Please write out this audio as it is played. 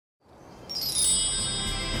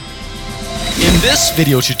this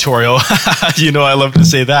video tutorial, you know I love to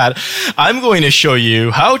say that, I'm going to show you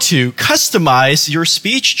how to customize your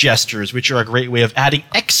speech gestures, which are a great way of adding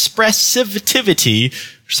expressivity,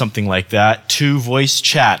 or something like that, to voice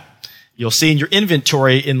chat. You'll see in your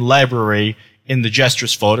inventory in library in the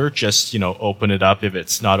gestures folder, just, open it up if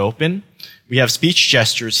it's not open. We have speech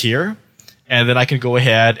gestures here. And then I can go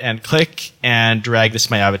ahead and click and drag this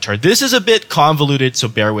to my avatar. This is a bit convoluted, so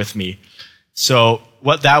bear with me. So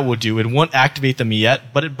what that will do, it won't activate them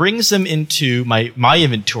yet, but it brings them into my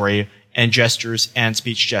inventory and gestures and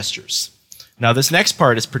speech gestures. Now this next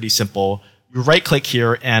part is pretty simple. You right click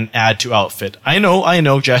here and add to outfit. I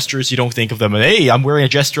know gestures, you don't think of them, hey, I'm wearing a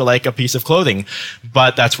gesture like a piece of clothing,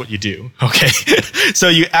 but that's what you do, okay? So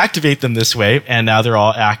you activate them this way, and now they're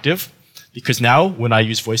all active, because now when I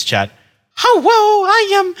use voice chat, hello, I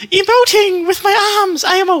am emoting with my arms.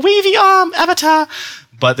 I am a wavy arm avatar.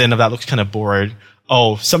 But then if that looks kind of bored,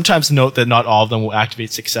 sometimes note that not all of them will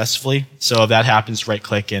activate successfully. So if that happens, right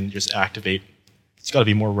click and just activate. It's got to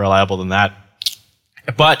be more reliable than that.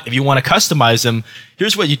 But if you want to customize them,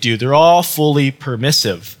 here's what you do. They're all fully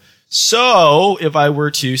permissive. So if I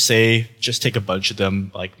were to say, just take a bunch of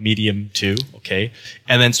them, like medium 2, okay,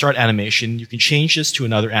 and then start animation, you can change this to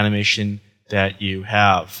another animation that you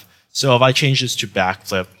have. So if I change this to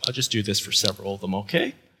backflip, I'll just do this for several of them,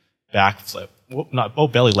 okay? Backflip.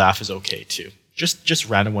 Belly laugh is okay too. Just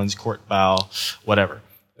random ones, court bow, whatever.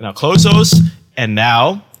 Now close those, and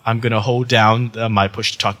now I'm going to hold down my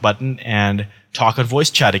push to talk button and talk on voice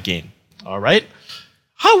chat again. All right?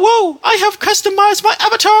 Hello, I have customized my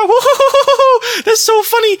avatar. Woo-hoo-hoo-hoo-hoo. That's so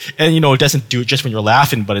funny. And it doesn't do it just when you're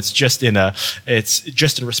laughing, but it's just in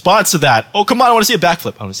response to that. Oh, come on, I want to see a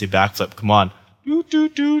backflip. I want to see a backflip. Come on. Do, do,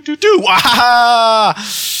 do, do, do.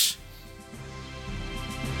 Wahaha!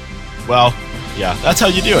 Well, yeah, that's how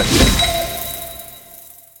you do it.